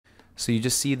So you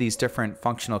just see these different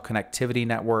functional connectivity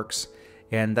networks,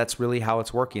 and that's really how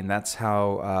it's working. That's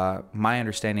how my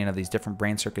understanding of these different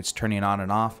brain circuits turning on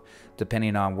and off,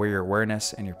 depending on where your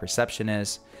awareness and your perception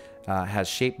is, has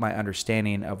shaped my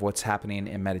understanding of what's happening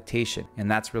in meditation. And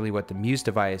that's really what the Muse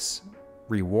device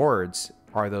rewards,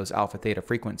 are those alpha theta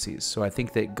frequencies. So I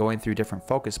think that going through different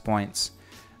focus points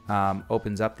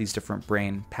opens up these different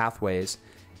brain pathways,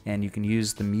 and you can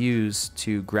use the Muse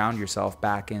to ground yourself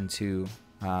back into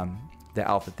the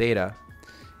alpha theta.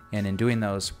 And in doing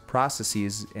those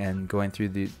processes and going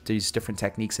through these different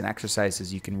techniques and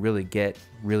exercises, you can really get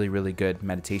really good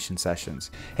meditation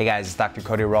sessions. Hey guys, it's Dr.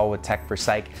 Cody Rall with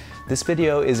Techforpsych. This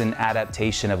video is an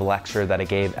adaptation of a lecture that I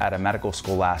gave at a medical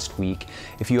school last week.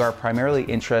 If you are primarily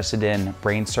interested in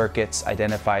brain circuits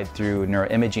identified through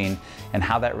neuroimaging and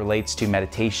how that relates to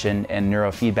meditation and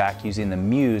neurofeedback using the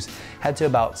Muse, head to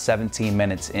about 17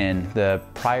 minutes in. The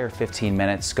prior 15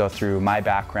 minutes go through my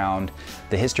background,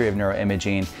 the history of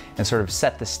neuroimaging, and sort of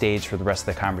set the stage for the rest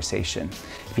of the conversation.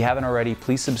 If you haven't already,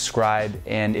 please subscribe.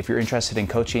 And if you're interested in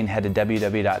coaching, head to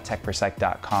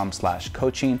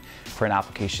www.techforpsych.com/coaching for an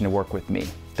application to work with me.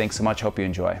 Thanks so much. Hope you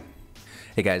enjoy.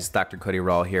 Hey guys, Dr. Cody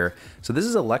Rall here. So this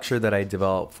is a lecture that I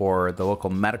developed for the local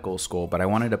medical school, but I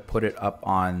wanted to put it up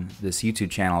on this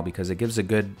YouTube channel because it gives a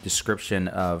good description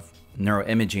of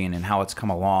neuroimaging and how it's come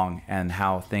along, and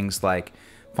how things like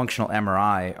functional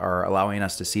MRI are allowing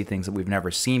us to see things that we've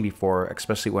never seen before,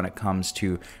 especially when it comes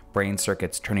to brain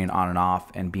circuits turning on and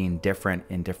off and being different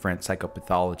in different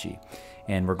psychopathology.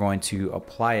 And we're going to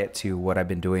apply it to what I've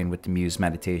been doing with the Muse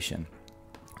meditation.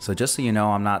 So just so you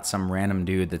know, I'm not some random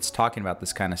dude that's talking about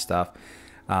this kind of stuff.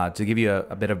 To give you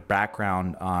a bit of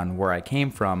background on where I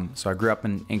came from, so I grew up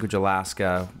in Anchorage,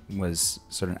 Alaska, was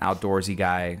sort of an outdoorsy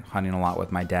guy, hunting a lot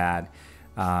with my dad,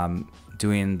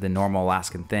 doing the normal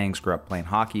Alaskan things, grew up playing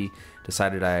hockey,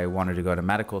 decided I wanted to go to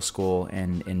medical school,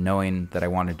 and in knowing that I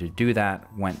wanted to do that,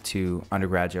 went to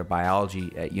undergraduate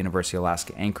biology at University of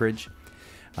Alaska Anchorage.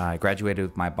 I graduated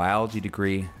with my biology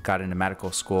degree, got into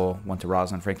medical school, went to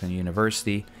Rosalind Franklin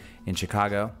University in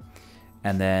Chicago,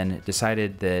 and then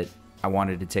decided that I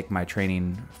wanted to take my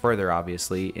training further,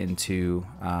 obviously, into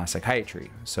psychiatry.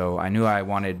 So I knew I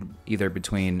wanted either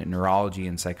between neurology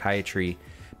and psychiatry,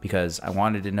 because I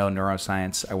wanted to know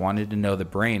neuroscience, I wanted to know the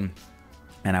brain,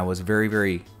 and I was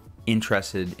very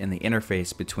interested in the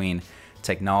interface between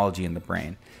technology and the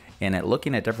brain. And at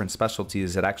looking at different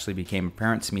specialties, it actually became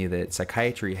apparent to me that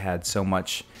psychiatry had so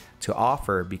much to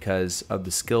offer because of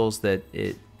the skills that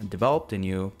it developed in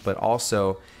you, but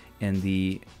also in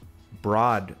the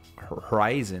broad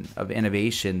horizon of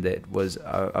innovation that was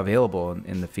available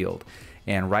in the field.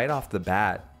 And right off the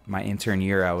bat, my intern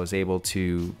year, I was able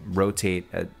to rotate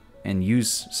and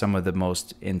use some of the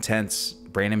most intense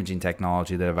brain imaging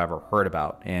technology that I've ever heard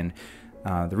about. And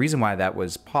the reason why that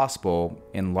was possible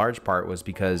in large part was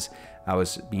because I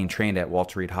was being trained at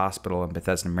Walter Reed Hospital in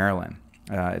Bethesda, Maryland.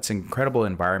 It's an incredible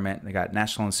environment. They got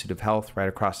National Institute of Health right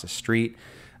across the street.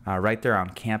 Right there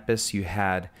on campus, you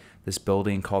had this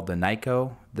building called the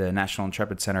NICO, the National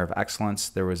Intrepid Center of Excellence.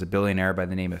 There was a billionaire by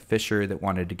the name of Fisher that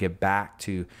wanted to give back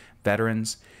to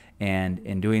veterans, and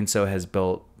in doing so has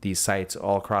built these sites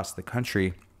all across the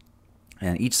country.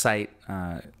 And each site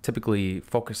typically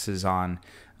focuses on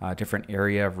a different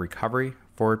area of recovery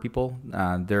for people.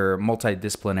 They're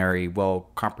multidisciplinary,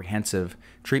 comprehensive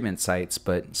treatment sites,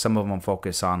 but some of them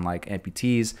focus on like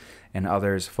amputees and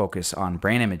others focus on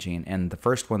brain imaging. And the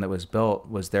first one that was built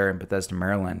was there in Bethesda,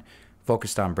 Maryland,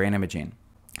 focused on brain imaging.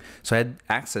 So I had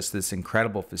access to this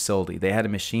incredible facility. They had a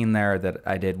machine there that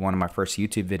I did one of my first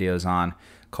YouTube videos on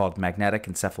called magnetic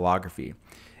encephalography.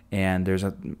 And there's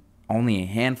only a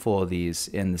handful of these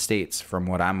in the States from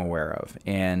what I'm aware of.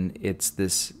 And it's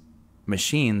this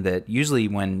machine that usually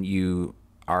when you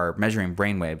are measuring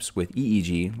brainwaves with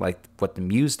EEG, like what the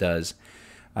Muse does,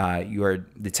 you are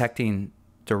detecting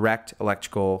direct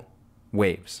electrical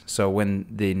waves. So when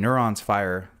the neurons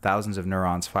fire, thousands of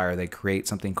neurons fire, they create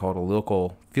something called a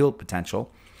local field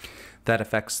potential that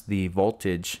affects the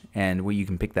voltage, and you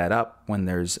can pick that up when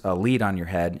there's a lead on your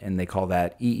head, and they call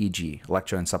that EEG,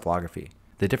 electroencephalography.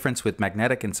 The difference with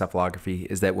magnetic encephalography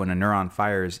is that when a neuron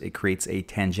fires, it creates a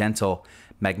tangential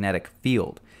magnetic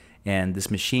field, and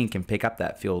this machine can pick up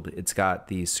that field. It's got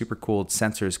these supercooled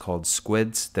sensors called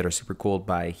squids that are supercooled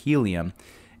by helium,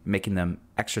 making them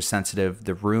extra sensitive.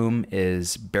 The room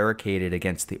is barricaded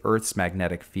against the Earth's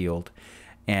magnetic field,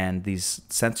 and these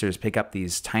sensors pick up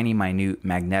these tiny, minute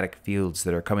magnetic fields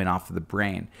that are coming off of the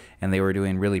brain. And they were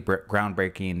doing really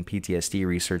groundbreaking PTSD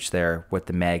research there with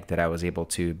the MEG that I was able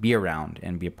to be around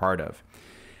and be a part of.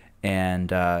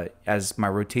 And as my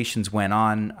rotations went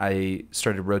on, I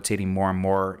started rotating more and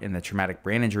more in the traumatic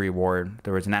brain injury ward.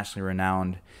 There was a nationally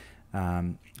renowned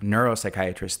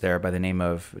neuropsychiatrist there by the name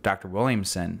of Dr.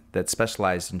 Williamson that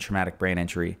specialized in traumatic brain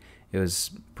injury. It was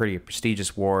pretty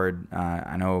prestigious ward.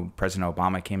 I know President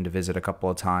Obama came to visit a couple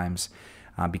of times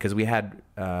because we had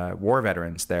war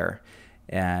veterans there,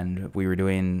 and we were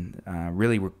doing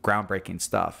really groundbreaking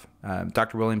stuff.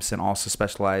 Dr. Williamson also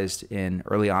specialized in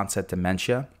early onset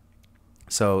dementia.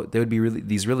 So there would be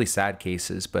these really sad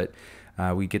cases, but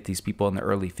we get these people in the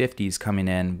early 50s coming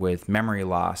in with memory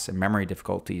loss and memory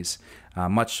difficulties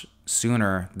much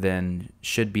sooner than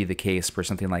should be the case for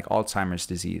something like Alzheimer's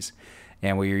disease.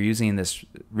 And we are using this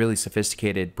really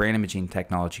sophisticated brain imaging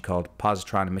technology called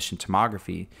positron emission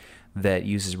tomography that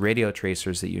uses radio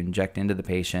tracers that you inject into the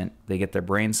patient. They get their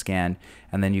brain scanned,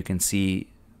 and then you can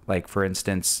see, like, for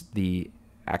instance, the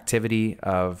activity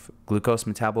of glucose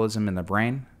metabolism in the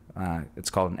brain.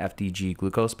 It's called an FDG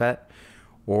glucose PET.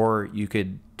 Or you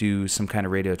could do some kind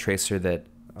of radio tracer that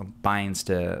binds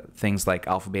to things like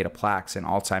alpha beta plaques in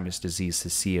Alzheimer's disease to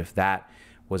see if that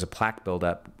was a plaque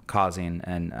buildup causing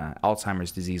an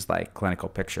Alzheimer's disease-like clinical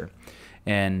picture.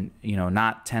 And, you know,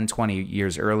 not 10, 20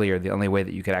 years earlier, the only way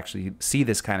that you could actually see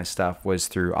this kind of stuff was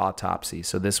through autopsy.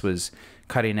 So this was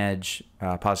cutting-edge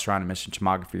positron emission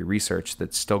tomography research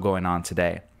that's still going on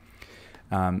today.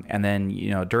 And then,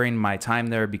 you know, during my time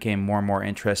there, I became more and more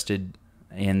interested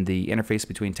in the interface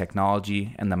between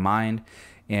technology and the mind.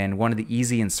 And one of the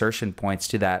easy insertion points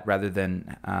to that, rather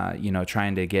than you know,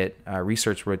 trying to get a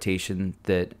research rotation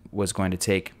that was going to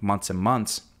take months and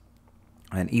months,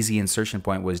 an easy insertion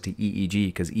point was to EEG,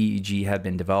 because EEG had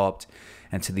been developed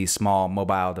into these small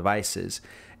mobile devices.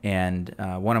 And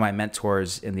one of my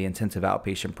mentors in the intensive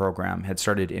outpatient program had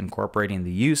started incorporating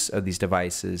the use of these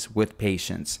devices with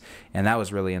patients. And that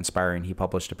was really inspiring. He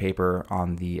published a paper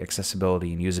on the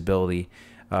accessibility and usability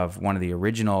of one of the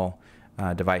original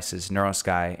devices,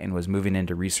 NeuroSky, and was moving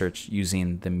into research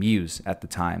using the Muse at the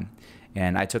time.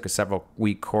 And I took a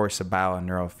several-week course of bio and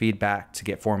neurofeedback to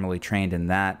get formally trained in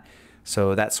that.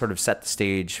 So that sort of set the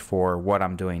stage for what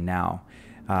I'm doing now.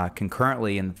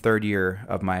 Concurrently, in the third year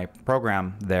of my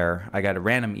program there, I got a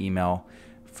random email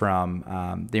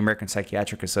from the American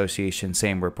Psychiatric Association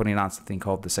saying we're putting on something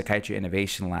called the Psychiatry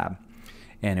Innovation Lab.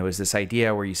 And it was this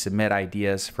idea where you submit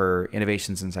ideas for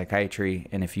innovations in psychiatry,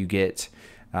 and if you get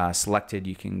selected,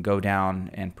 you can go down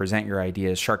and present your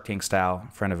ideas Shark Tank style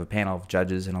in front of a panel of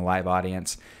judges and a live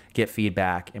audience, get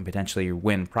feedback, and potentially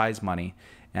win prize money.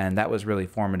 And that was really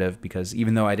formative, because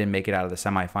even though I didn't make it out of the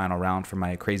semifinal round for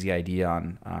my crazy idea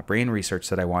on brain research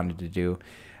that I wanted to do,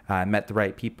 I met the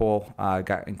right people,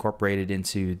 got incorporated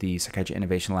into the Psychiatry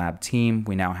Innovation Lab team.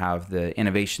 We now have the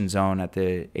Innovation Zone at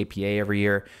the APA every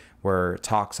year, where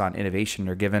talks on innovation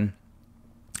are given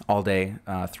all day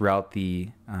throughout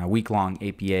the week-long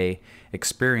APA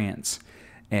experience.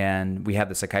 And we have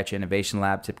the Psychiatry Innovation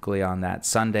Lab typically on that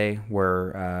Sunday,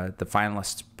 where the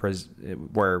finalists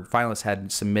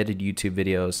had submitted YouTube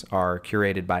videos are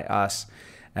curated by us,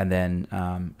 and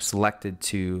then selected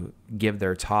to give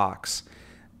their talks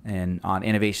on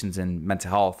innovations in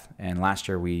mental health. And last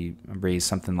year we raised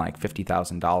something like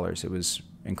 $50,000. It was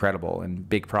incredible, and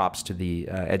big props to the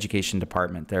education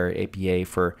department there at APA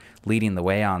for leading the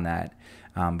way on that.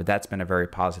 But that's been a very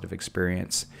positive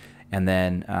experience. And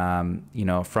then, you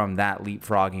know, from that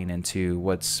leapfrogging into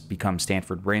what's become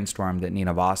Stanford Brainstorm that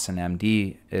Nina Vossen,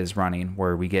 MD, is running,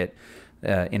 where we get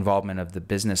involvement of the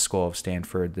business school of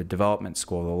Stanford, the development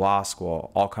school, the law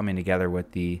school, all coming together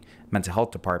with the mental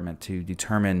health department to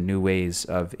determine new ways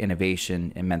of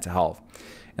innovation in mental health.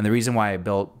 And the reason why I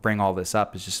bring all this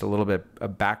up is just a little bit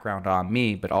of background on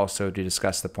me, but also to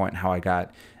discuss the point how I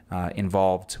got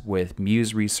involved with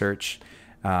Muse research.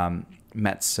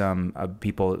 Met some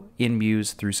people in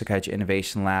Muse through Psychiatry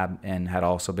Innovation Lab, and had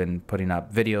also been putting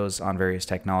up videos on various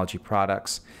technology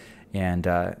products, and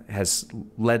has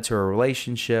led to a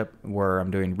relationship where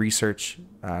I'm doing research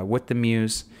with the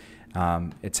Muse.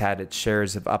 It's had its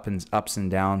shares of ups and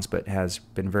downs, but has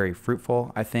been very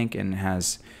fruitful, I think, and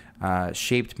has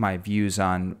shaped my views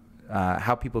on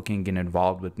how people can get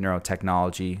involved with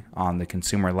neurotechnology on the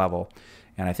consumer level.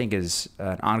 And I think is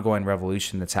an ongoing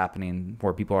revolution that's happening,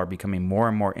 where people are becoming more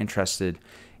and more interested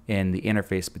in the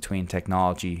interface between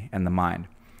technology and the mind.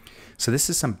 So this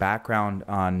is some background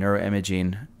on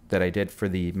neuroimaging that I did for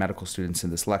the medical students in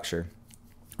this lecture.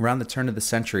 Around the turn of the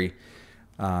century,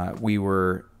 we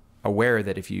were aware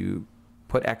that if you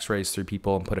put x-rays through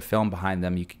people and put a film behind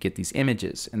them, you could get these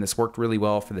images. And this worked really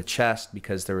well for the chest,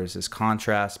 because there was this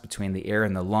contrast between the air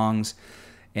in the lungs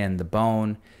and the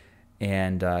bone.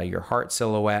 and your heart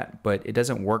silhouette, but it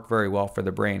doesn't work very well for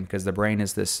the brain because the brain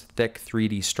is this thick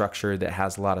 3D structure that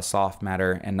has a lot of soft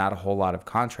matter and not a whole lot of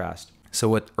contrast. So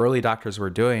what early doctors were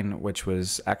doing, which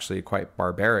was actually quite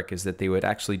barbaric, is that they would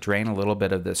actually drain a little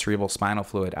bit of the cerebral spinal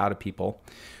fluid out of people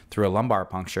through a lumbar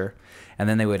puncture, and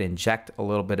then they would inject a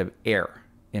little bit of air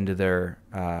into their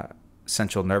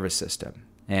central nervous system.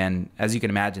 And as you can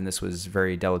imagine, this was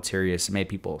very deleterious. It made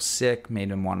people sick, made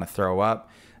them want to throw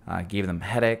up, gave them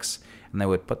headaches, and they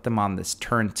would put them on this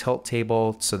turn tilt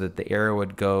table so that the air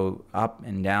would go up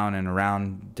and down and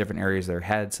around different areas of their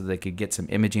head so they could get some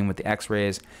imaging with the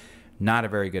x-rays. Not a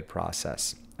very good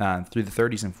process. Through the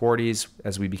 30s and 40s,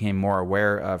 as we became more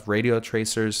aware of radio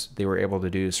tracers, they were able to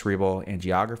do cerebral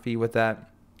angiography with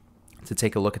that to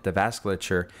take a look at the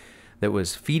vasculature that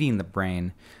was feeding the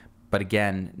brain. But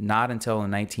again, not until the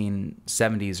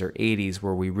 1970s or 80s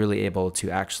were we really able to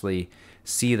actually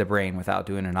see the brain without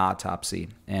doing an autopsy.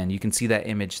 And you can see that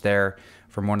image there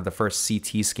from one of the first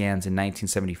CT scans in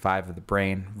 1975 of the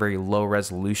brain, very low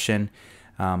resolution.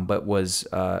 But was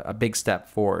a big step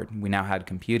forward. We now had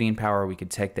computing power. We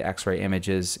could take the x-ray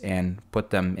images and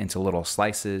put them into little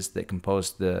slices that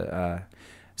composed the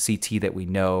CT that we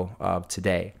know of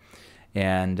today.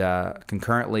 And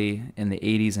concurrently in the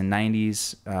 80s and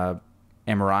 90s,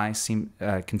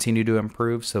 MRI continued to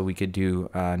improve, so we could do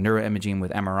neuroimaging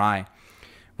with MRI,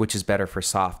 which is better for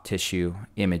soft tissue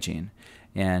imaging.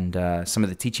 And some of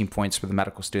the teaching points for the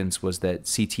medical students was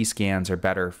that CT scans are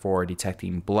better for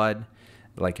detecting blood.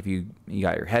 Like if you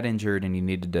got your head injured and you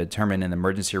needed to determine in the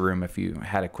emergency room if you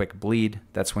had a quick bleed,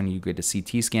 that's when you get a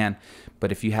CT scan.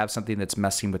 But if you have something that's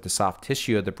messing with the soft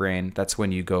tissue of the brain, that's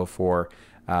when you go for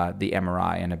the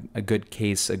MRI. And a good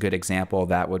case, a good example of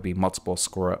that would be multiple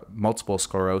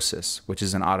sclerosis, which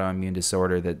is an autoimmune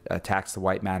disorder that attacks the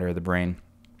white matter of the brain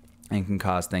and can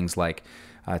cause things like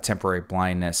temporary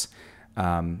blindness,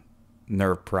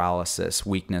 nerve paralysis,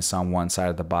 weakness on one side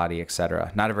of the body,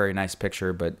 etc. Not a very nice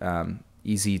picture, but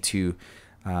easy to,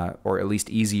 or at least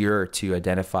easier to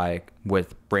identify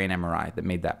with brain MRI that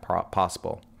made that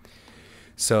possible.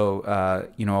 So,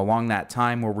 along that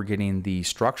time where we're getting the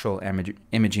structural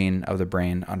imaging of the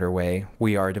brain underway,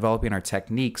 we are developing our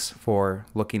techniques for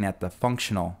looking at the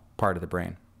functional part of the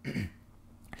brain. In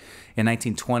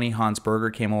 1920, Hans Berger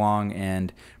came along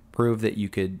and proved that you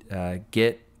could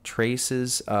get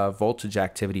traces of voltage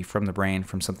activity from the brain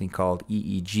from something called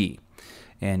EEG.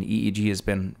 And EEG has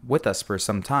been with us for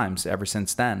some time, ever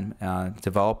since then,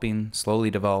 slowly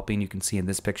developing. You can see in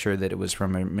this picture that it was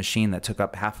from a machine that took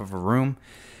up half of a room,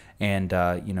 and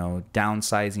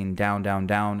downsizing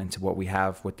down into what we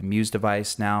have with the Muse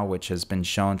device now, which has been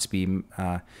shown to be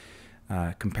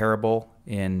comparable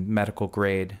in medical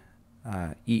grade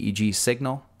EEG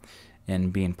signal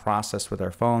and being processed with our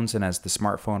phones. And as the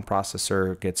smartphone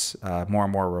processor gets more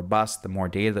and more robust, the more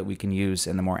data that we can use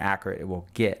and the more accurate it will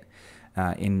get.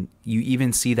 And you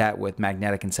even see that with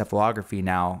magnetic encephalography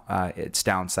now. It's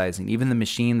downsizing. Even the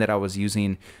machine that I was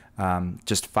using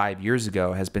just 5 years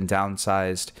ago has been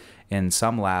downsized in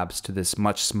some labs to this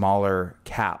much smaller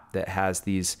cap that has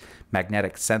these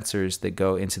magnetic sensors that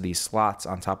go into these slots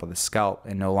on top of the scalp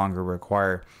and no longer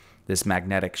require this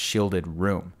magnetic shielded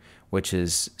room, which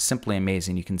is simply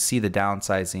amazing. You can see the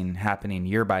downsizing happening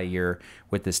year by year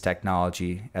with this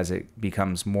technology as it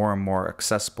becomes more and more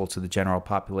accessible to the general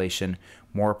population,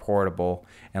 more portable,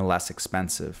 and less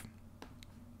expensive.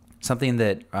 Something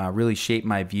that really shaped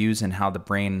my views in how the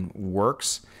brain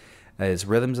works is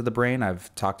rhythms of the brain.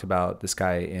 I've talked about this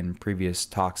guy in previous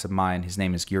talks of mine. His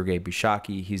name is Georgi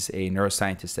Bushaki. He's a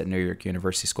neuroscientist at New York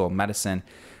University School of Medicine.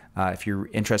 If you're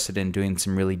interested in doing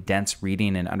some really dense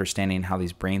reading and understanding how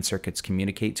these brain circuits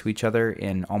communicate to each other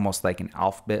in almost like an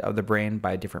alphabet of the brain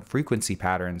by different frequency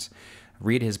patterns,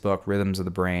 read his book, Rhythms of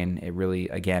the Brain. It really,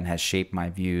 again, has shaped my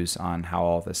views on how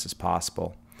all this is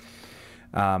possible.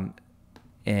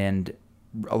 And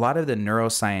a lot of the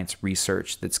neuroscience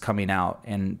research that's coming out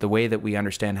and the way that we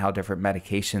understand how different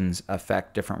medications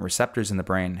affect different receptors in the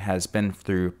brain has been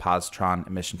through positron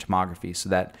emission tomography. So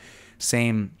that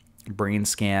same brain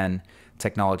scan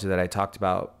technology that I talked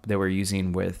about that we're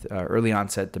using with early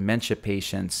onset dementia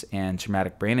patients and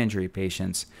traumatic brain injury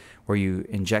patients, where you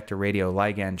inject a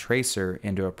radioligand tracer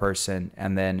into a person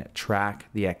and then track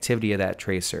the activity of that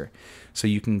tracer. So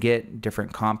you can get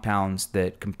different compounds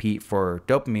that compete for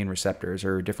dopamine receptors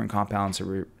or different compounds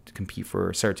that compete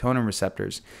for serotonin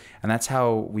receptors. And that's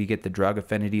how we get the drug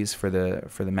affinities for the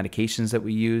medications that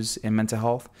we use in mental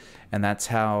health. And that's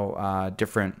how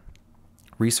different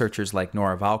researchers like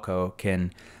Nora Valco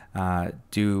can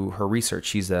do her research.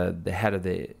 She's the head of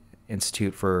the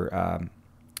Institute for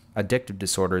addictive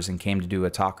disorders and came to do a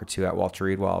talk or two at Walter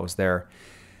Reed while I was there,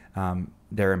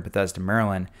 there in Bethesda,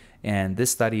 Maryland. And this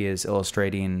study is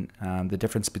illustrating the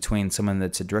difference between someone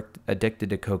that's addicted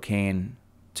to cocaine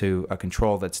to a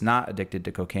control that's not addicted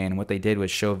to cocaine. And what they did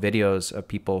was show videos of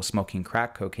people smoking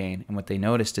crack cocaine. And what they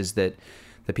noticed is that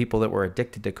the people that were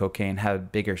addicted to cocaine had a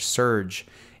bigger surge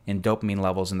in dopamine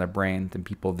levels in their brain than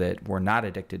people that were not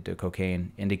addicted to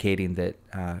cocaine, indicating that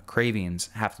cravings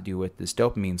have to do with this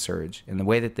dopamine surge. And the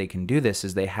way that they can do this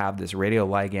is they have this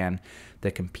radioligand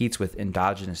that competes with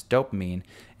endogenous dopamine,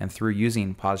 and through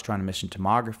using positron emission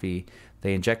tomography,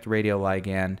 they inject the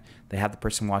radioligand, they have the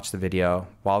person watch the video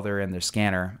while they're in their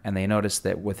scanner, and they notice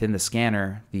that within the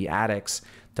scanner, the addicts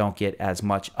don't get as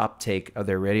much uptake of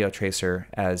their radio tracer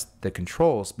as the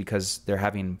controls because they're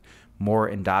having more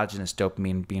endogenous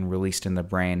dopamine being released in the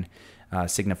brain,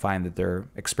 signifying that they're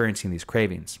experiencing these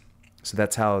cravings. So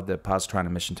that's how the positron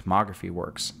emission tomography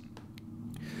works.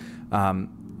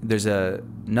 There's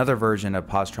another version of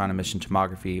positron emission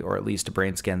tomography, or at least a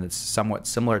brain scan that's somewhat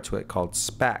similar to it, called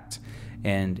SPECT,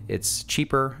 and it's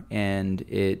cheaper and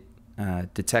it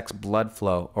detects blood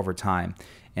flow over time.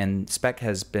 And SPECT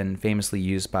has been famously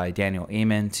used by Daniel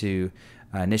Amen to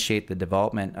initiate the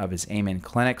development of his Amen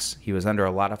clinics. He was under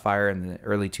a lot of fire in the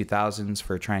early 2000s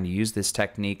for trying to use this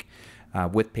technique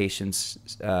with patients.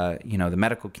 You know, the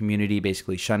medical community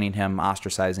basically shunning him,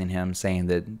 ostracizing him, saying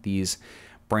that these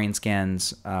brain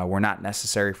scans were not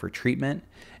necessary for treatment.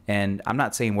 And I'm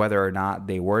not saying whether or not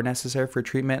they were necessary for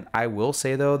treatment. I will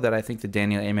say, though, that I think that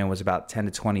Daniel Amen was about 10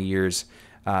 to 20 years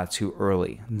too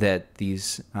early, that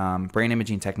these brain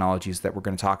imaging technologies that we're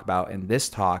going to talk about in this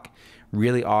talk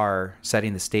really are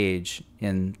setting the stage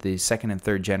in the second and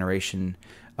third generation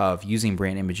of using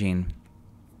brain imaging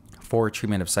for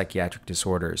treatment of psychiatric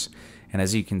disorders. And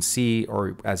as you can see,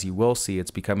 or as you will see,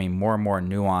 it's becoming more and more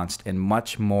nuanced and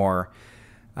much more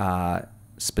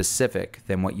specific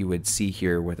than what you would see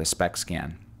here with a SPECT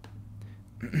scan.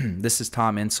 This is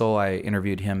Tom Insel. I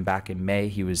interviewed him back in May.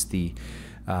 He was the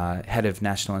head of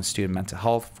National Institute of Mental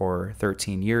Health for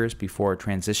 13 years before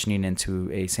transitioning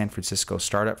into a San Francisco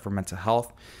startup for mental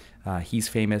health. He's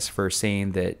famous for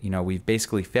saying that, you know, we've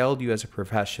basically failed you as a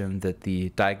profession, that the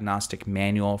diagnostic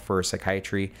manual for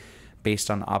psychiatry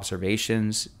based on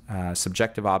observations,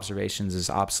 subjective observations, is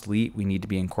obsolete. We need to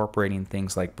be incorporating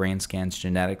things like brain scans,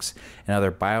 genetics, and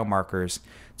other biomarkers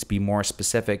to be more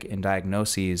specific in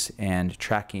diagnoses and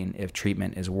tracking if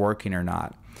treatment is working or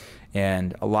not.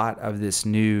 And a lot of this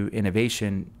new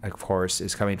innovation, of course,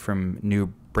 is coming from new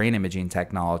brain imaging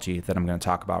technology that I'm going to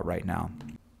talk about right now.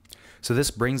 So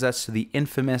this brings us to the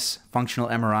infamous functional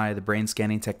MRI, the brain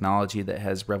scanning technology that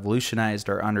has revolutionized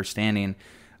our understanding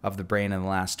of the brain in the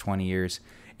last 20 years.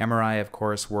 MRI, of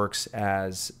course, works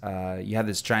as you have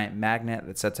this giant magnet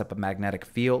that sets up a magnetic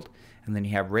field, and then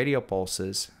you have radio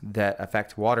pulses that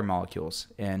affect water molecules,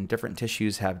 and different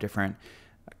tissues have different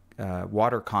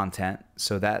water content,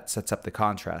 so that sets up the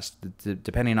contrast.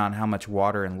 Depending on how much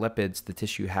water and lipids the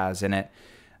tissue has in it,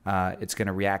 it's going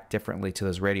to react differently to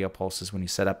those radio pulses when you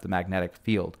set up the magnetic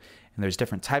field. And there's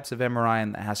different types of MRI,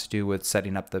 and that has to do with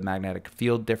setting up the magnetic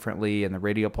field differently and the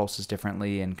radio pulses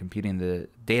differently and computing the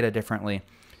data differently.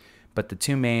 But the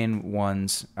two main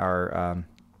ones are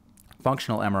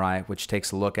functional MRI, which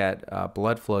takes a look at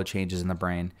blood flow changes in the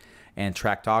brain, and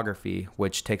tractography,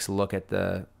 which takes a look at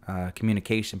the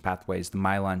communication pathways, the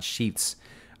myelin sheaths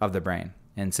of the brain.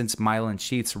 And since myelin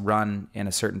sheaths run in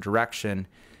a certain direction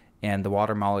and the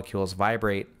water molecules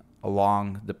vibrate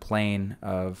along the plane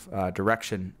of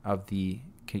direction of the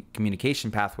communication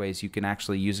pathways, you can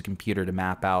actually use a computer to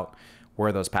map out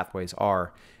where those pathways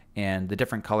are. And the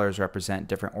different colors represent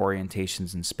different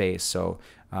orientations in space. So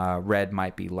red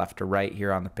might be left to right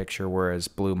here on the picture, whereas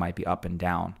blue might be up and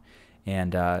down.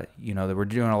 And, you know, we're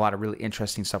doing a lot of really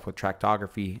interesting stuff with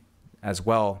tractography as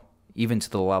well, even to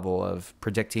the level of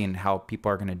predicting how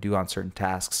people are going to do on certain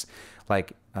tasks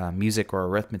like music or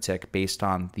arithmetic based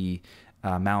on the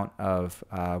amount of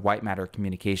white matter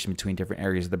communication between different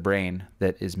areas of the brain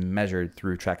that is measured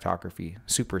through tractography.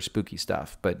 Super spooky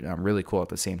stuff, but really cool at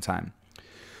the same time.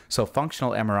 So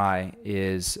functional MRI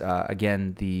is,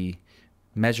 again, the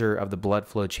measure of the blood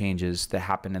flow changes that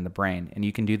happen in the brain. And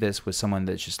you can do this with someone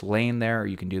that's just laying there, or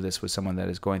you can do this with someone that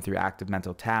is going through active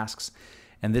mental tasks.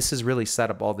 And this has really set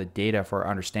up all the data for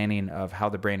our understanding of how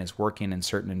the brain is working in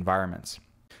certain environments.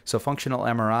 So functional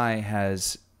MRI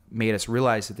has made us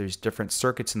realize that there's different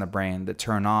circuits in the brain that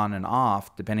turn on and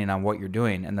off depending on what you're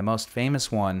doing. And the most famous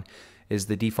one is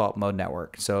the default mode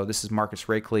network. So this is Marcus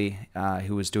Raichle,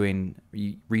 who was doing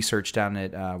research down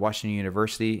at Washington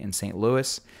University in St.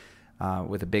 Louis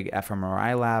with a big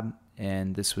fMRI lab.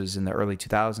 and this was in the early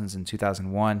 2000s. In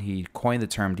 2001, he coined the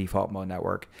term default mode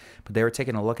network. But they were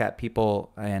taking a look at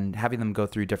people and having them go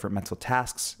through different mental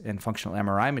tasks in functional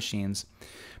MRI machines.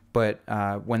 But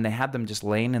when they had them just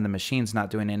laying in the machines, not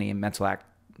doing any mental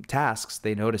tasks,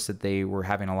 they noticed that they were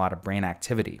having a lot of brain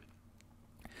activity.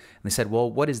 And they said, well,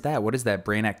 what is that? What is that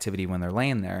brain activity when they're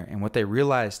laying there? And what they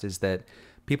realized is that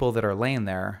people that are laying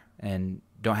there and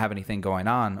don't have anything going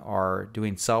on are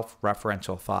doing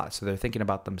self-referential thought. So they're thinking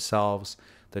about themselves,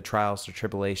 the trials, the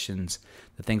tribulations,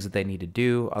 the things that they need to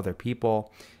do, other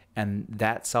people. And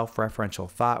that self-referential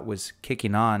thought was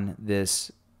kicking on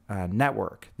this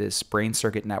network, this brain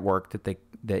circuit network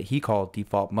that he called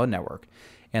default mode network.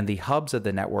 And the hubs of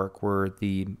the network were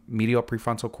the medial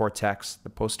prefrontal cortex, the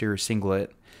posterior cingulate,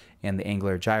 and the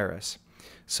angular gyrus.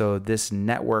 So this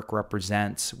network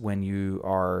represents when you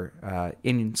are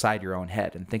inside your own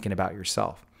head and thinking about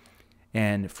yourself.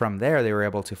 And from there, they were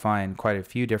able to find quite a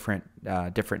few different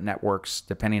networks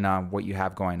depending on what you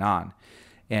have going on.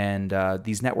 And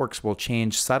these networks will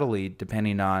change subtly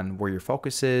depending on where your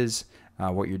focus is,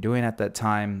 what you're doing at that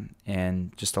time,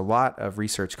 and just a lot of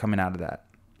research coming out of that.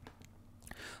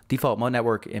 Default mode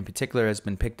network in particular has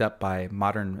been picked up by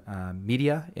modern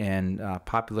media and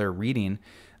popular reading.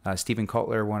 Stephen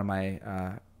Kotler, one of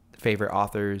my favorite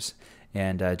authors,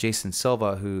 and Jason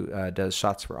Silva, who does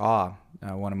Shots for Awe,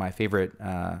 one of my favorite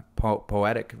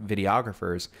poetic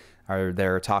videographers, are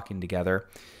there talking together.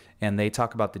 And they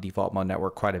talk about the default mode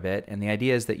network quite a bit. And the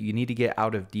idea is that you need to get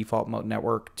out of default mode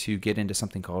network to get into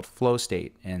something called flow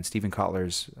state. And Stephen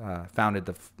Kotler's founded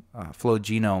the Flow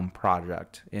Genome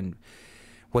Project. And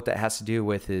what that has to do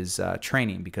with is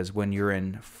training, because when you're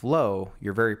in flow,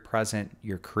 you're very present,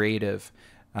 you're creative,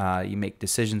 you make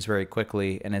decisions very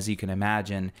quickly. And as you can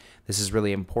imagine, this is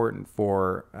really important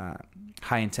for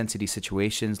high intensity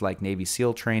situations like Navy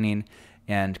SEAL training,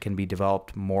 and can be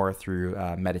developed more through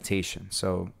meditation.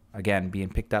 So again, being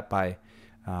picked up by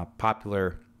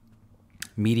popular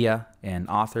media and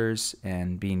authors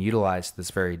and being utilized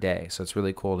this very day. So it's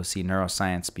really cool to see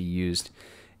neuroscience be used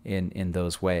in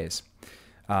those ways.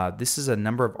 This is a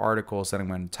number of articles that I'm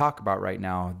going to talk about right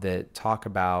now that talk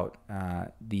about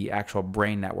the actual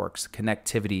brain networks,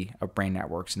 connectivity of brain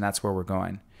networks, and that's where we're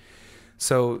going.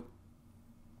 So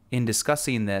in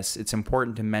discussing this, it's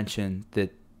important to mention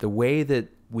that the way that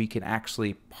we can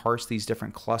actually parse these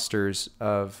different clusters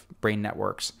of brain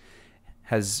networks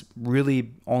has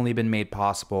really only been made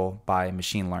possible by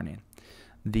machine learning.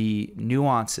 The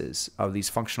nuances of these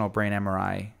functional brain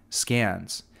MRI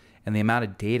scans and the amount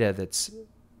of data that's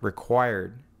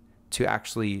required to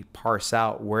actually parse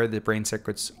out where the brain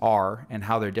circuits are and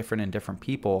how they're different in different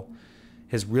people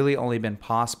has really only been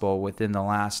possible within the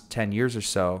last 10 years or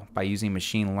so by using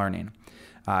machine learning.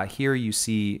 Here you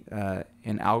see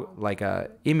like a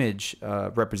image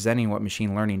representing what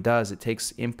machine learning does. It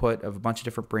takes input of a bunch of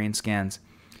different brain scans,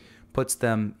 puts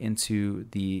them into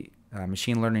the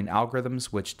machine learning algorithms,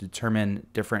 which determine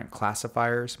different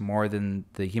classifiers more than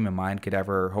the human mind could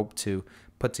ever hope to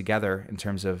put together in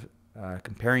terms of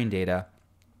comparing data,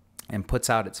 and puts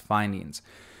out its findings.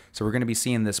 So we're going to be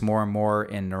seeing this more and more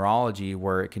in neurology,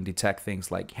 where it can detect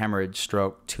things like hemorrhage,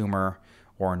 stroke, tumor,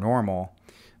 or normal.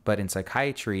 But in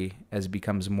psychiatry, as it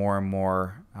becomes more and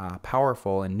more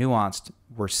powerful and nuanced,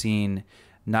 we're seeing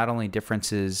not only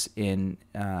differences in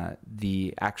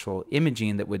the actual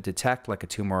imaging that would detect like a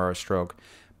tumor or a stroke,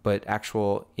 but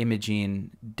actual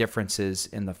imaging differences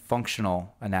in the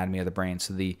functional anatomy of the brain.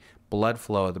 So the blood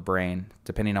flow of the brain,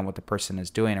 depending on what the person is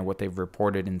doing or what they've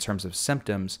reported in terms of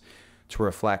symptoms, to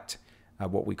reflect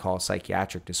what we call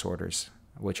psychiatric disorders,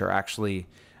 which are actually,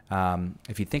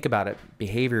 if you think about it,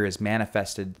 behavior is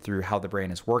manifested through how the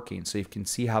brain is working. So you can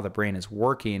see how the brain is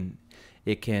working,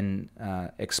 it can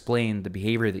explain the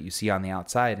behavior that you see on the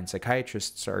outside. And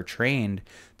psychiatrists are trained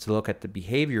to look at the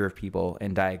behavior of people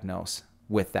and diagnose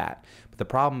with that. But the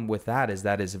problem with that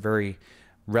is very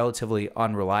relatively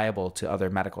unreliable to other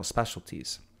medical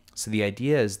specialties. So the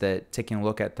idea is that taking a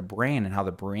look at the brain and how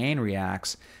the brain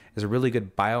reacts is a really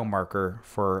good biomarker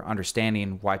for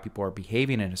understanding why people are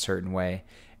behaving in a certain way.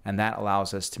 And that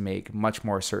allows us to make much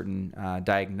more certain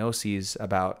diagnoses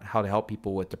about how to help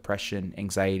people with depression,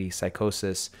 anxiety,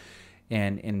 psychosis,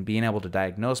 and in being able to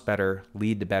diagnose better,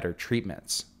 lead to better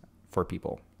treatments for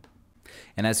people.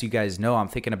 And as you guys know, I'm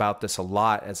thinking about this a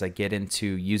lot as I get into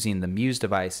using the Muse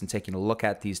device and taking a look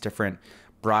at these different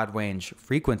broad range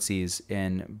frequencies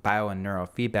in bio and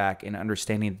neurofeedback, and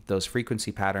understanding that those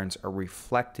frequency patterns are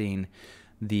reflecting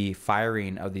the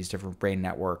firing of these different brain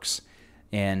networks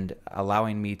and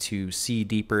allowing me to see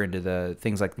deeper into the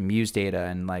things like the Muse data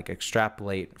and like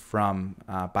extrapolate from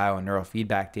bio and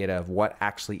neurofeedback data of what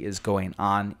actually is going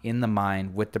on in the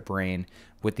mind with the brain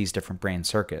with these different brain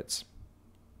circuits.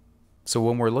 So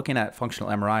when we're looking at functional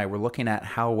MRI, we're looking at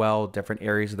how well different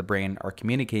areas of the brain are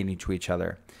communicating to each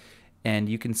other. And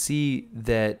you can see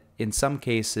that in some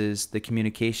cases, the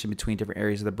communication between different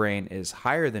areas of the brain is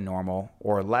higher than normal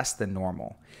or less than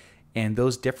normal. And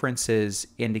those differences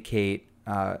indicate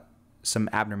some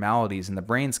abnormalities in the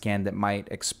brain scan that might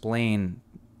explain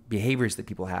behaviors that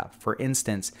people have. For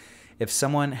instance, if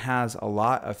someone has a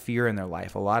lot of fear in their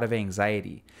life, a lot of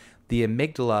anxiety, the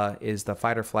amygdala is the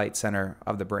fight or flight center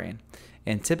of the brain.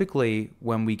 And typically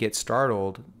when we get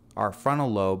startled, our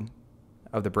frontal lobe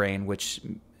of the brain, which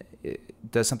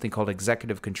does something called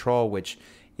executive control, which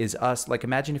is us. Like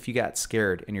imagine if you got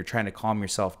scared and you're trying to calm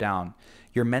yourself down.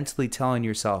 You're mentally telling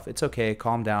yourself, it's okay,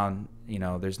 calm down. You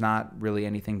know, there's not really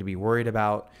anything to be worried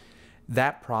about.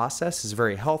 That process is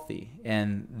very healthy.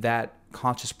 And that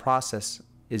conscious process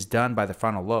is done by the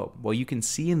frontal lobe. Well, you can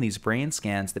see in these brain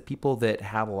scans that people that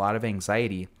have a lot of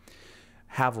anxiety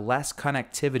have less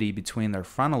connectivity between their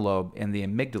frontal lobe and the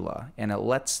amygdala, and it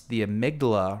lets the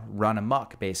amygdala run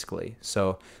amok, basically.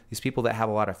 So these people that have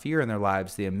a lot of fear in their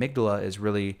lives, the amygdala is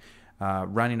really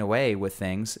running away with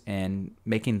things and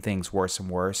making things worse and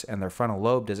worse, and their frontal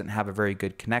lobe doesn't have a very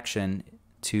good connection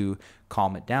to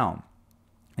calm it down.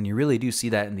 And you really do see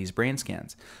that in these brain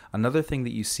scans. Another thing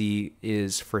that you see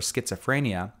is for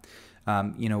schizophrenia.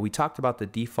 You know, we talked about the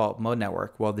default mode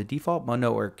network. Well, the default mode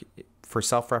network for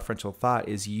self-referential thought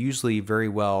is usually very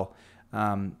well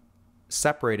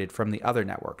separated from the other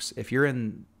networks. If you're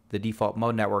in the default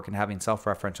mode network and having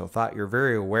self-referential thought, you're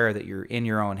very aware that you're in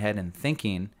your own head and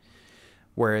thinking.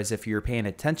 Whereas if you're paying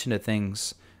attention to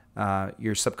things,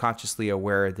 you're subconsciously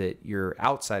aware that you're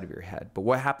outside of your head. But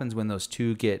what happens when those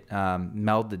two get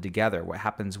melded together? What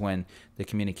happens when the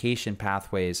communication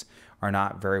pathways are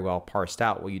not very well parsed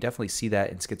out? Well, you definitely see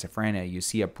that in schizophrenia. You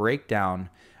see a breakdown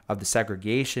of the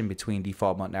segregation between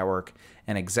default mode network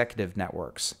and executive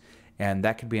networks. And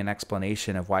that could be an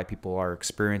explanation of why people are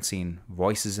experiencing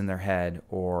voices in their head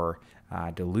or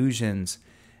delusions.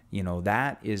 You know,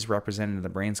 that is represented in the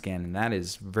brain scan, and that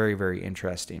is very, very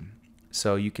interesting.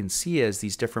 So you can see as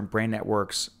these different brain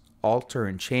networks alter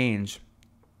and change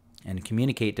and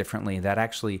communicate differently, that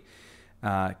actually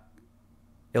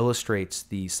illustrates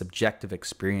the subjective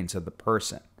experience of the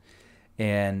person.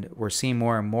 And we're seeing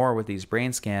more and more with these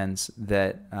brain scans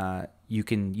that you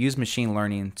can use machine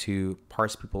learning to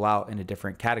parse people out into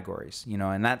different categories, you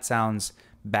know, and that sounds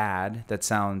bad. That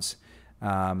sounds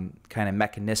kind of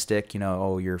mechanistic, you know,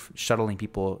 oh, you're shuttling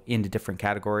people into different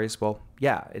categories. Well,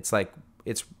 yeah, it's like,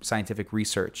 it's scientific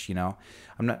research, you know.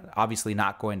 I'm obviously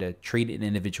not going to treat an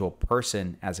individual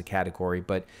person as a category,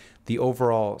 but the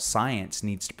overall science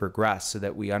needs to progress so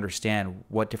that we understand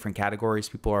what different categories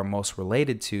people are most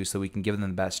related to so we can give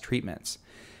them the best treatments.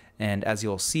 And as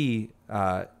you'll see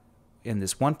in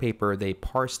this one paper, they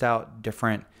parsed out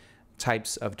different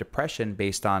types of depression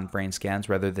based on brain scans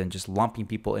rather than just lumping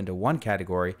people into one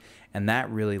category, and that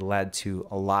really led to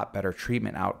a lot better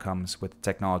treatment outcomes with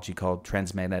technology called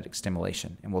transmagnetic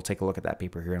stimulation. And we'll take a look at that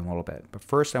paper here in a little bit. But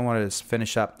first I wanted to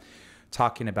finish up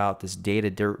talking about this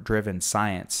data-driven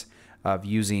science of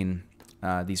using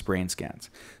these brain scans.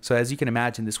 So as you can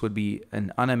imagine, this would be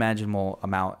an unimaginable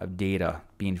amount of data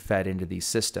being fed into these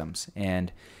systems,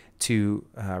 and to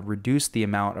reduce the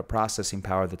amount of processing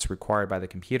power that's required by the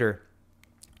computer,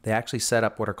 they actually set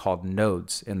up what are called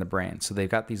nodes in the brain. So they've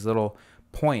got these little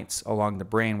points along the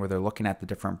brain where they're looking at the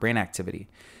different brain activity.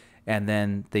 And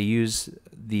then they use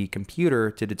the computer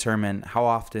to determine how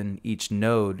often each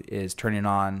node is turning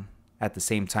on at the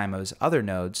same time as other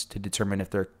nodes to determine if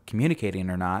they're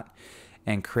communicating or not,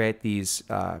 and create these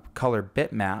color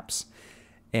bitmaps.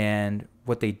 And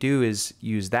what they do is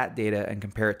use that data and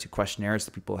compare it to questionnaires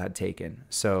that people had taken.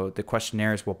 So the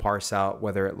questionnaires will parse out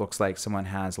whether it looks like someone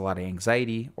has a lot of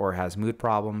anxiety or has mood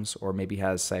problems or maybe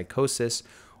has psychosis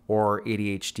or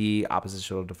ADHD,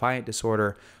 oppositional defiant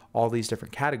disorder, all these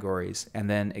different categories. And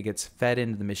then it gets fed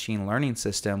into the machine learning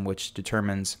system, which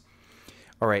determines,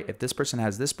 all right, if this person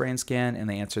has this brain scan and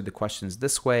they answered the questions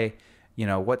this way, you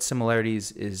know, what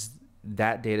similarities is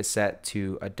that data set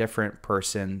to a different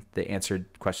person that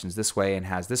answered questions this way and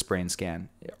has this brain scan?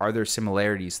 Are there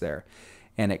similarities there?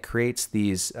 And it creates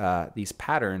these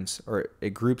patterns, or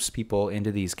it groups people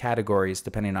into these categories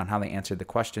depending on how they answered the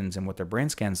questions and what their brain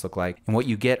scans look like. And what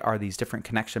you get are these different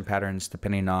connection patterns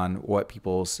depending on what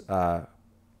people's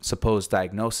supposed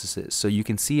diagnosis is. So you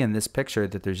can see in this picture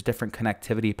that there's different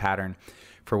connectivity pattern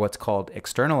for what's called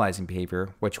externalizing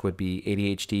behavior, which would be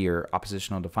ADHD or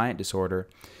oppositional defiant disorder,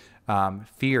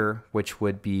 fear, which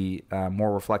would be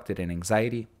more reflected in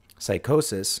anxiety,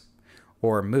 psychosis,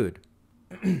 or mood.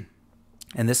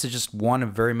 And this is just one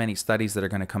of very many studies that are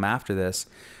going to come after this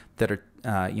that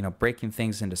are breaking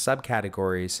things into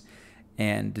subcategories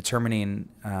and determining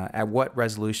at what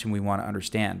resolution we want to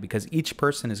understand, because each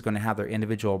person is going to have their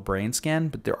individual brain scan,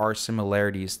 but there are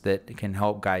similarities that can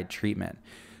help guide treatment.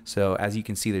 So as you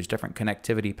can see, there's different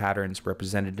connectivity patterns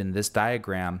represented in this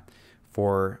diagram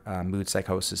for mood,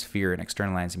 psychosis, fear, and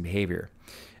externalizing behavior.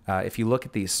 If you look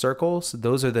at these circles,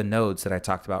 those are the nodes that I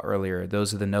talked about earlier.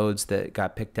 Those are the nodes that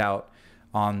got picked out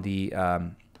on the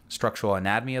structural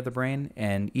anatomy of the brain,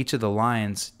 and each of the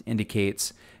lines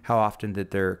indicates how often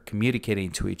that they're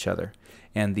communicating to each other.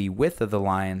 And the width of the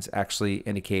lines actually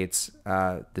indicates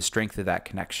the strength of that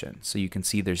connection. So you can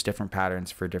see there's different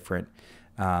patterns for different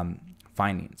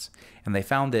findings. And they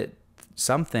found that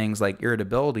some things like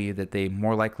irritability that they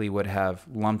more likely would have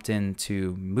lumped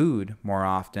into mood more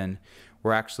often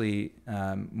were actually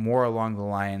more along the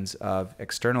lines of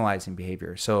externalizing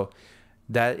behavior. So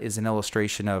that is an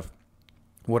illustration of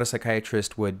what a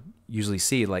psychiatrist would usually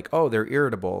see, like, oh, they're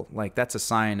irritable. Like, that's a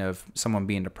sign of someone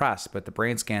being depressed. But the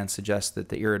brain scan suggests that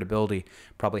the irritability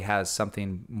probably has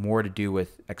something more to do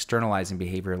with externalizing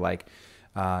behavior, like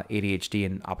ADHD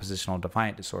and oppositional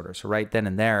defiant disorder. So right then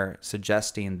and there,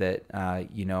 suggesting that,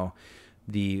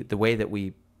 the way that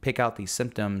we pick out these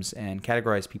symptoms and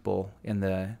categorize people in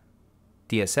the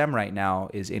DSM right now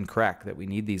is incorrect, that we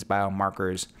need these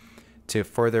biomarkers to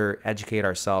further educate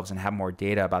ourselves and have more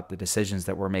data about the decisions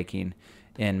that we're making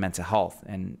in mental health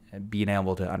and being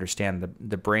able to understand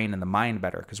the brain and the mind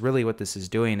better. Because really what this is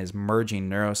doing is merging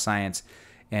neuroscience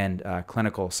and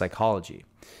clinical psychology.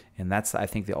 And that's, I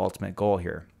think, the ultimate goal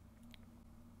here.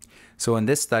 So in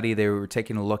this study, they were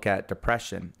taking a look at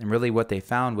depression. And really what they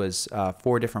found was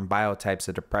 4 different biotypes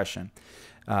of depression.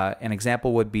 An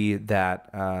example would be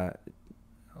that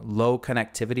low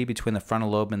connectivity between the frontal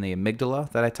lobe and the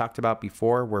amygdala that I talked about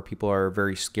before, where people are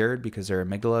very scared because their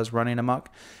amygdala is running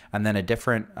amok. And then a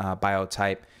different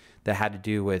biotype that had to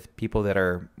do with people that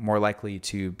are more likely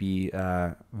to be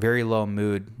very low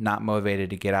mood, not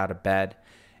motivated to get out of bed,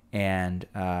 and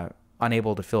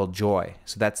unable to feel joy.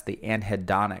 So that's the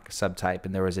anhedonic subtype,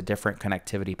 and there was a different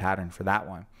connectivity pattern for that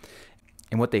one.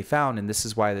 And what they found, and this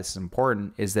is why this is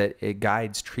important, is that it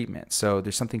guides treatment. So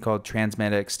there's something called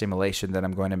transmagnetic stimulation that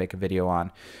I'm going to make a video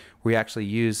on. We actually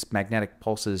use magnetic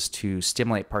pulses to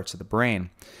stimulate parts of the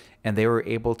brain, and they were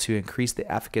able to increase the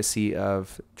efficacy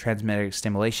of transmagnetic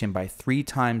stimulation by 3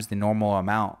 times the normal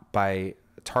amount by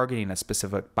targeting a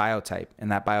specific biotype.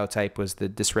 And that biotype was the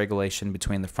dysregulation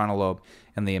between the frontal lobe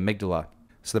and the amygdala.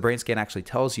 So the brain scan actually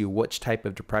tells you which type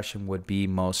of depression would be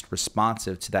most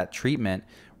responsive to that treatment,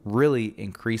 really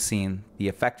increasing the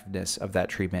effectiveness of that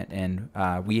treatment. And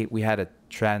we had a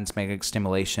transmagnetic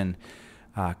stimulation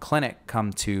clinic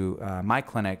come to my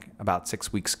clinic about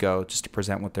 6 weeks ago just to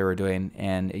present what they were doing.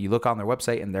 And you look on their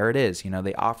website and there it is.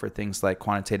 They offer things like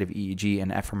quantitative EEG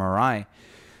and fMRI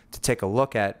to take a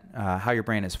look at how your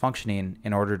brain is functioning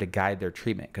in order to guide their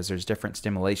treatment, because there's different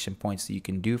stimulation points that you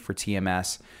can do for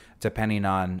TMS depending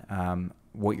on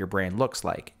what your brain looks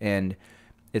like. And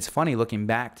it's funny looking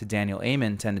back to Daniel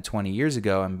Amen 10 to 20 years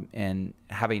ago and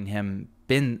having him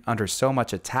been under so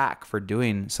much attack for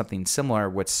doing something similar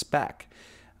with SPEC.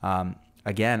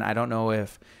 Again, I don't know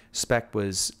if SPEC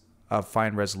was of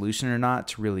fine resolution or not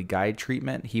to really guide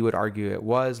treatment. He would argue it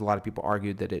was. A lot of people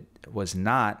argued that it was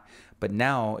not. But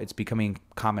now it's becoming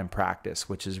common practice,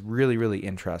 which is really, really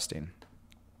interesting.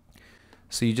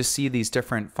 So you just see these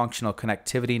different functional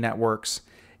connectivity networks,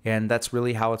 and that's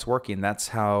really how it's working. That's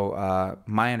how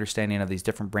my understanding of these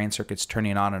different brain circuits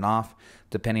turning on and off,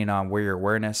 depending on where your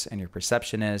awareness and your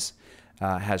perception is,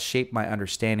 has shaped my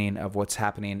understanding of what's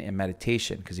happening in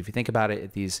meditation. Because if you think about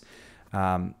it, these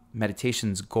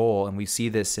meditation's goal, and we see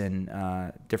this in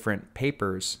different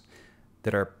papers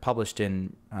that are published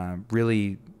in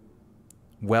really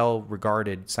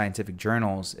well-regarded scientific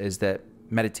journals, is that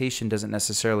meditation doesn't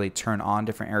necessarily turn on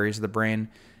different areas of the brain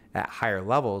at higher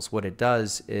levels. What it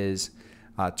does is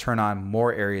turn on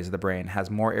more areas of the brain, has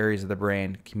more areas of the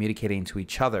brain communicating to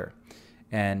each other,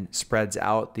 and spreads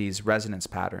out these resonance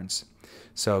patterns.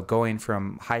 So going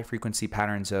from high frequency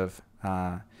patterns of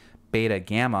beta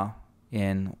gamma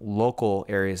in local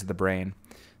areas of the brain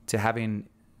to having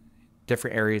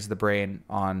different areas of the brain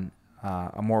on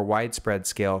a more widespread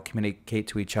scale communicate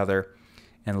to each other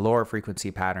in lower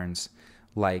frequency patterns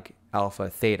like alpha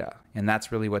theta. And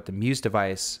that's really what the Muse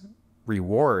device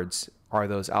rewards are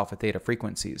those alpha theta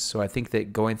frequencies. So I think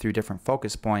that going through different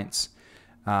focus points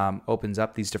opens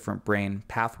up these different brain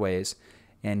pathways,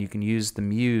 and you can use the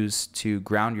Muse to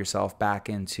ground yourself back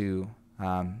into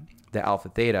the alpha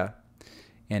theta.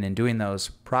 And in doing those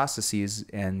processes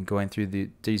and going through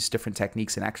these different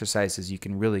techniques and exercises, you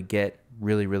can really get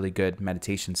really good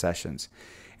meditation sessions.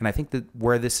 And I think that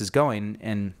where this is going,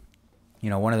 and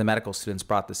one of the medical students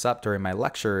brought this up during my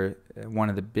lecture, one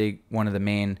of the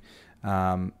main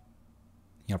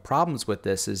problems with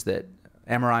this is that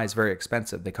MRI is very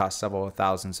expensive. They cost several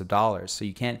thousands of dollars. So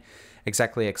you can't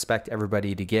exactly expect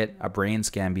everybody to get a brain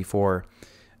scan before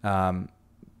undergoing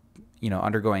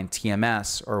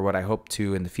TMS, or what I hope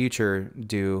to in the future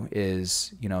do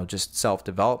is, just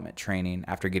self-development training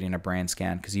after getting a brain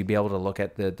scan, because you'd be able to look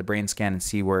at the brain scan and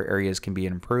see where areas can be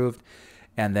improved,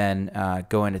 and then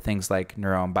go into things like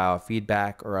neuro and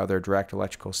biofeedback or other direct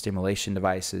electrical stimulation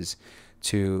devices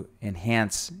to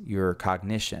enhance your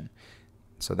cognition.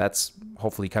 So that's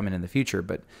hopefully coming in the future,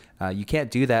 but you can't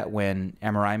do that when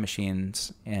MRI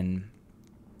machines and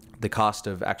the cost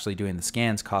of actually doing the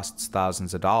scans costs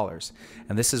thousands of dollars.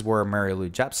 And this is where Mary Lou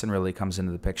Jepsen really comes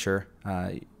into the picture.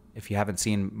 If you haven't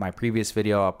seen my previous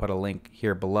video, I'll put a link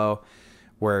here below,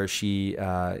 where she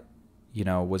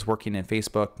was working in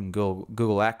Facebook and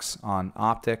Google X on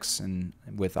optics and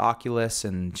with Oculus,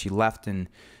 and she left in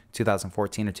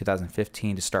 2014 or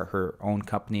 2015 to start her own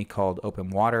company called Open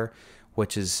Water,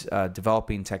 which is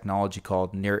developing technology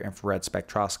called near-infrared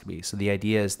spectroscopy. So the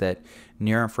idea is that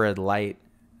near-infrared light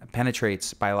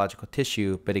penetrates biological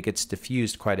tissue, but it gets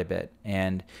diffused quite a bit.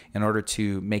 And in order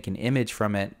to make an image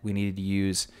from it, we needed to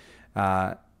use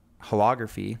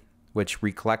holography, which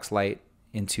recollects light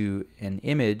into an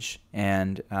image,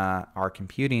 and our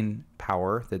computing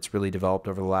power that's really developed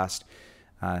over the last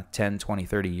 10, 20,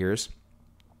 30 years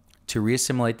to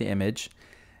reassimilate the image.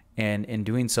 And in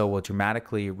doing so will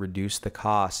dramatically reduce the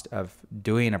cost of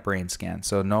doing a brain scan.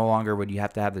 So no longer would you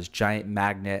have to have this giant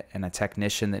magnet and a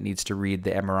technician that needs to read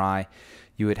the MRI.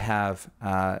 You would have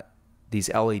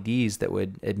these LEDs that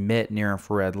would emit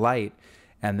near-infrared light,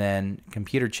 and then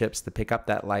computer chips to pick up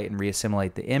that light and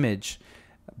reassimilate the image,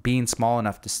 being small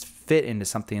enough to fit into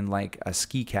something like a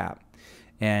ski cap.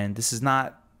 And this is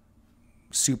not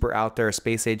super out there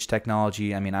space age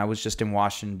technology. I mean, I was just in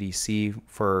Washington, D.C.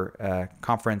 for a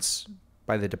conference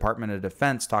by the Department of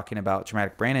Defense talking about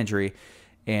traumatic brain injury,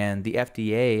 and the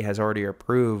FDA has already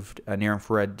approved a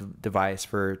near-infrared device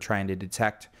for trying to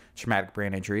detect traumatic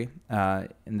brain injury. And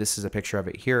this is a picture of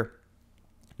it here.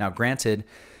 Now, granted,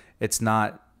 it's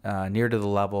not near to the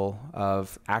level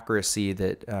of accuracy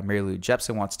that Mary Lou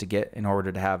Jepsen wants to get in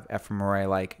order to have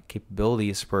fMRI-like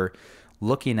capabilities for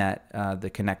looking at the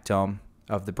connectome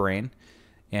of the brain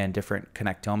and different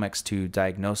connectomics to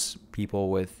diagnose people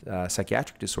with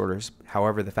psychiatric disorders.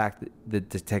 However, the fact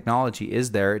that the technology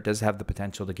is there, it does have the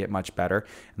potential to get much better.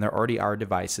 And there already are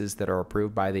devices that are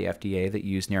approved by the FDA that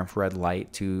use near-infrared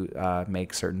light to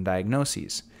make certain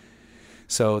diagnoses.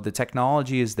 So the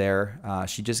technology is there.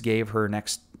 She just gave her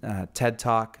next TED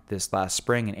Talk this last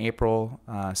spring in April,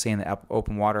 saying that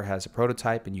Open Water has a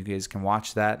prototype, and you guys can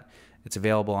watch that. It's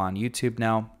available on YouTube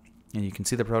now, and you can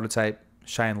see the prototype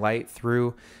shine light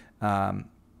through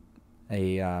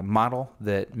a model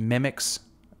that mimics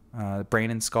brain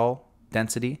and skull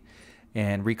density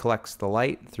and recollects the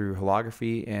light through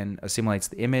holography and assimilates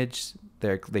the image.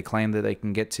 They claim that they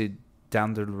can get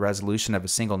down to the resolution of a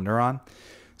single neuron.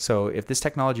 So if this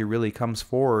technology really comes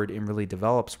forward and really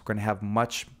develops, we're going to have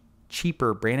much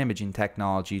cheaper brain imaging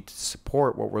technology to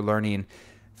support what we're learning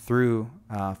through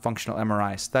functional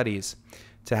MRI studies,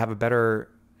 to have a better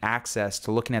access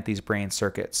to looking at these brain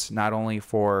circuits, not only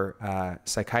for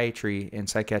psychiatry and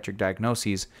psychiatric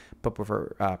diagnoses, but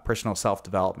for personal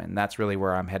self-development. And that's really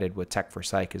where I'm headed with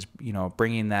Techforpsych, is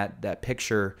bringing that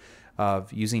picture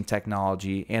of using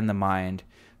technology and the mind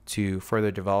to further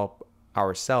develop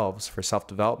ourselves for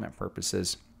self-development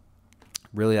purposes.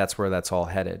 Really, that's where that's all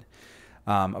headed.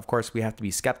 Of course, we have to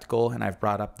be skeptical, and I've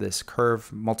brought up this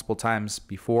curve multiple times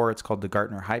before. It's called the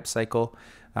Gartner hype cycle.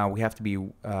 We have to be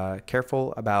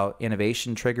careful about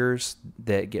innovation triggers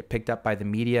that get picked up by the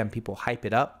media and people hype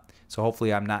it up. So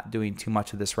hopefully I'm not doing too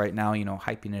much of this right now,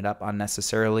 hyping it up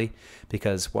unnecessarily,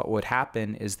 because what would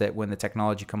happen is that when the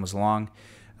technology comes along,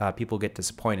 people get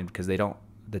disappointed because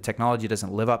the technology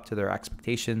doesn't live up to their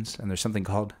expectations, and there's something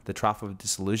called the trough of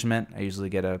disillusionment. I usually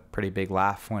get a pretty big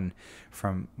laugh when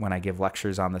I give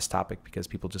lectures on this topic, because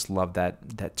people just love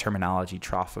that terminology,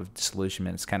 trough of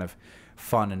disillusionment. It's kind of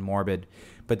fun and morbid.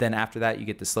 But then after that, you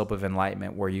get the slope of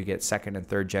enlightenment, where you get second and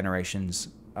third generations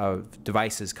of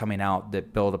devices coming out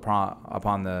that build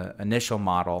upon the initial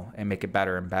model and make it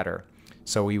better and better.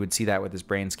 So we would see that with this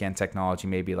brain scan technology,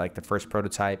 maybe like the first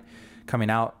prototype coming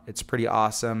out. It's pretty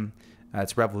awesome.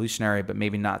 It's revolutionary, but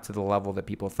maybe not to the level that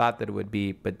people thought that it would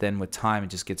be. But then with time, it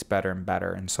just gets better and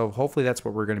better. And so hopefully that's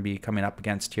what we're going to be coming up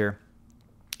against here.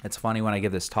 It's funny when I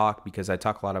give this talk because I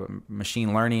talk a lot about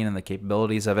machine learning and the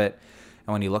capabilities of it.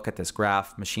 And when you look at this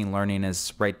graph, machine learning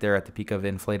is right there at the peak of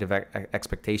inflated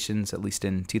expectations, at least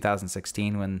in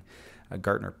 2016 when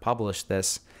Gartner published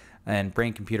this. And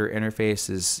brain-computer interface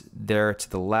is there to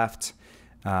the left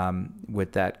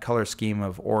with that color scheme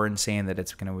of orange saying that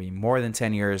it's going to be more than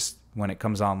 10 years when it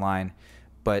comes online.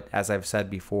 But as I've said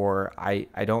before, I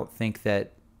don't think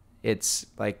that it's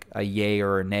like a yay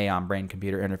or a nay on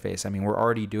brain-computer interface. I mean, we're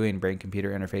already doing brain-computer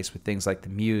interface with things like the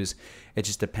Muse. It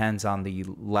just depends on the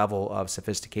level of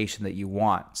sophistication that you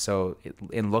want. So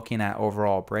in looking at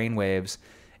overall brain waves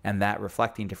and that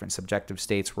reflecting different subjective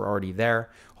states, we're already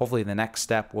there. Hopefully the next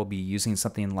step will be using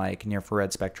something like near-infrared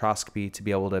spectroscopy to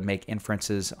be able to make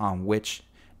inferences on which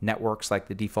networks like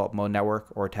the default mode network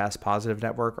or task positive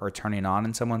network are turning on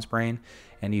in someone's brain,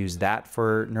 and use that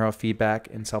for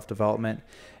neurofeedback and self-development.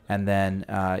 And then,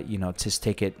 just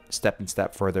take it step and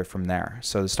step further from there.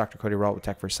 So this is Dr. Cody Rall with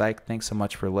Techforpsych. Thanks so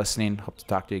much for listening. Hope to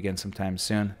talk to you again sometime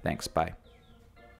soon. Thanks. Bye.